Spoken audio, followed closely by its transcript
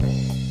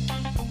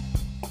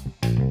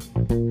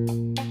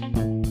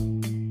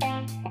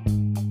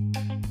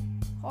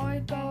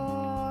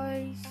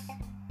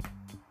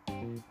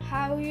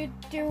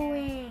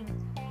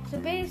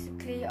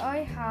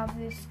have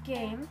this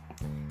game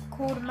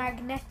called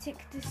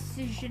Magnetic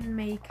Decision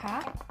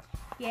Maker.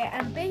 Yeah,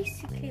 and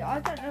basically,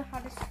 I don't know how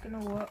this is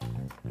going to work,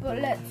 but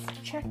let's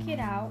check it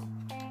out.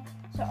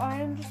 So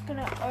I am just going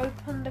to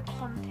open the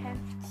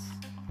contents.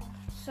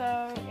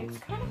 So it's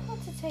kind of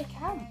hard to take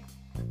out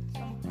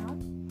somehow.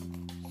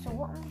 So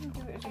what I'm going to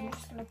do is I'm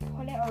just going to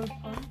pull it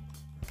open.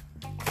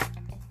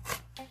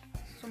 At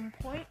some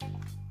point,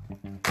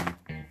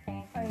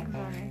 I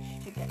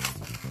managed to get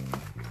some.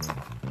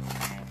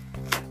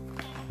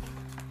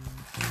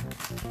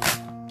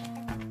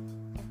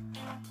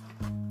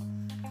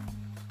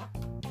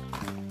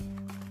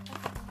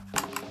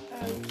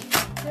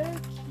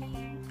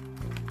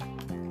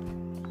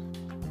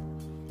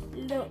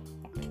 Look,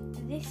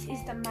 this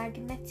is the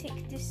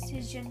magnetic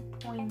decision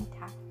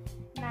pointer.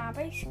 Now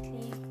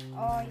basically,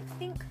 I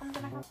think I'm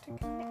going to have to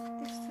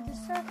connect this to the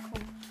circle,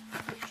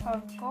 which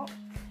I've got.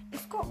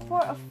 It's got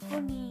quite a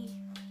funny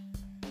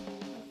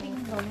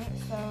thing on it,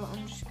 so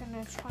I'm just going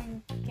to try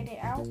and get it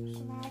out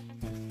somehow.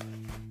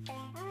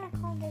 I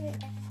can't get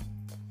it.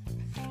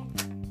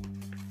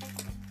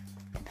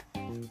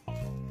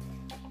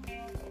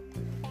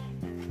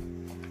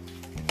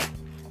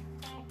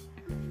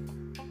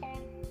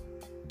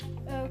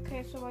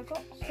 Okay, so I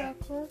got the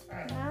circle.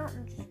 Now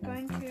I'm just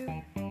going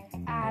to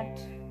add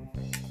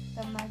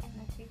the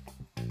magnetic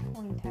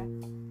pointer.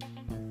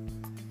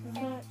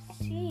 Let's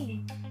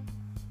see.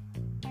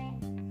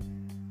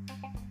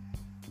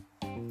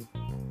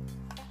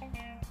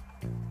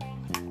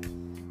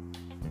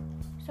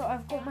 So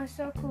I've got my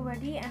circle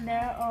ready, and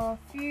there are a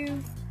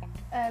few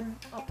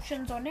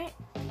options on it.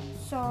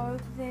 So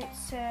it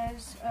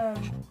says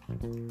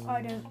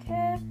I don't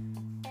care,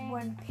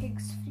 when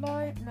pigs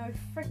fly, no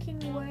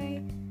freaking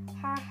way,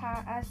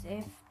 haha, as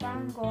if,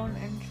 bang on,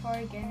 and try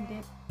again,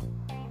 dip.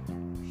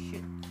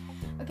 Shit.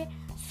 Okay,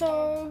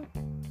 so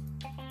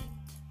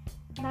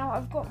now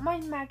I've got my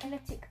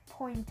magnetic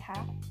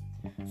pointer.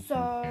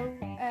 So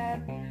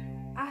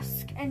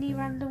ask any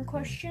random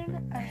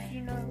question. As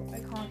you know, I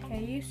can't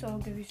hear you, so I'll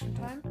give you some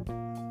time.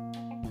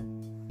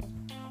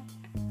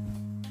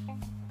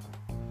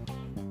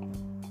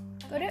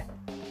 Got it?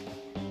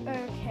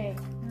 Okay,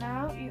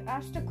 now you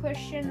asked a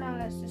question, now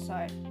let's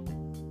decide.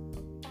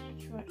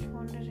 Which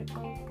one does it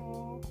go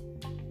for?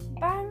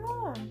 Bang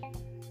on!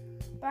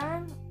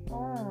 Bang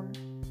on.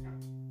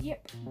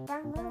 Yep,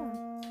 bang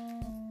on.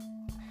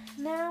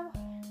 Now,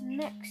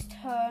 next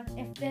turn,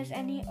 if there's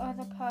any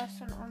other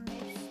person on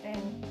this,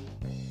 then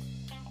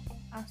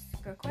ask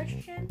a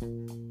question.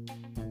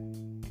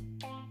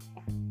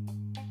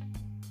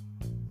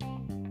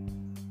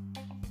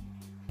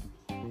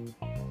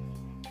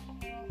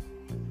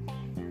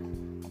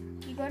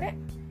 You got it?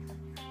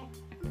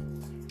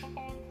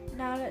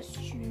 Now let's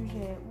choose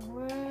it.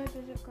 Where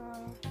does it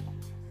go?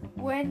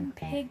 When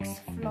pigs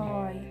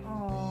fly.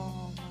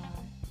 Oh man.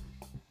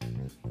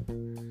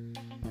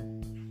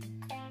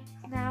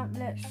 Now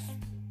let's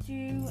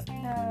do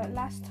the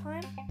last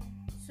time.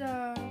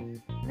 So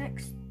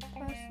next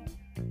person,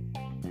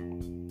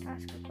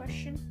 ask a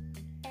question.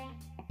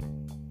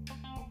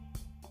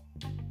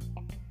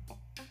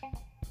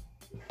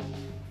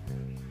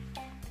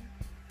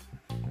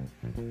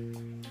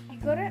 You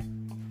got it?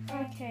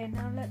 Okay,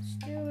 now let's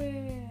do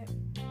it.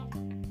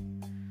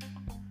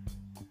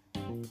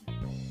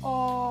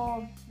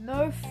 Oh,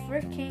 no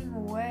freaking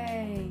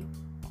way.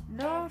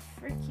 No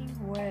freaking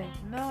way.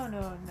 No.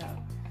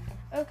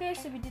 Okay,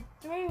 so we did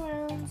 3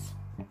 rounds.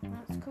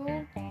 That's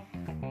cool.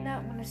 Now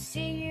I'm going to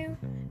see you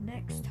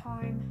next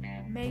time,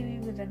 maybe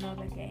with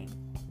another game.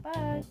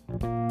 Bye.